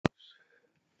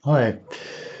Hi,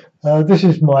 this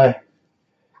is my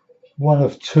one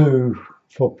of two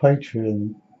for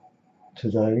Patreon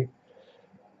today.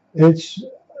 It's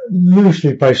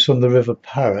loosely based on the River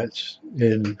Parrett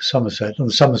in Somerset, on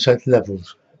the Somerset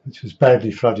levels, which was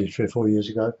badly flooded 3 or 4 years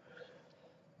ago.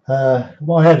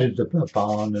 Well, I added a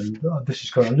barn, and this has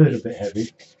got a little bit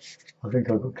heavy. I think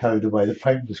I got carried away. The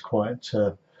paint was quite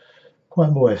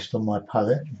moist on my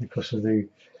palette because of the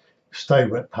stay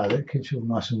wet palette, keeps it all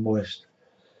nice and moist.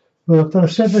 Well, I've done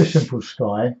a very simple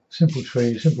sky, simple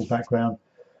trees, simple background,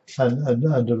 and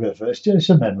the river. It's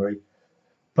just a memory,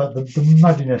 but the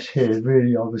muddiness here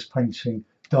really, I was painting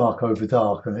dark over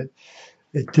dark, and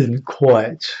it didn't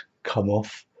quite come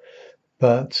off,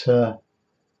 but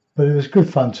but it was good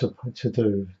fun to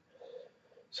do.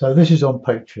 So this is on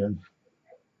Patreon.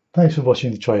 Thanks for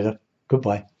watching the trailer.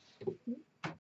 Goodbye.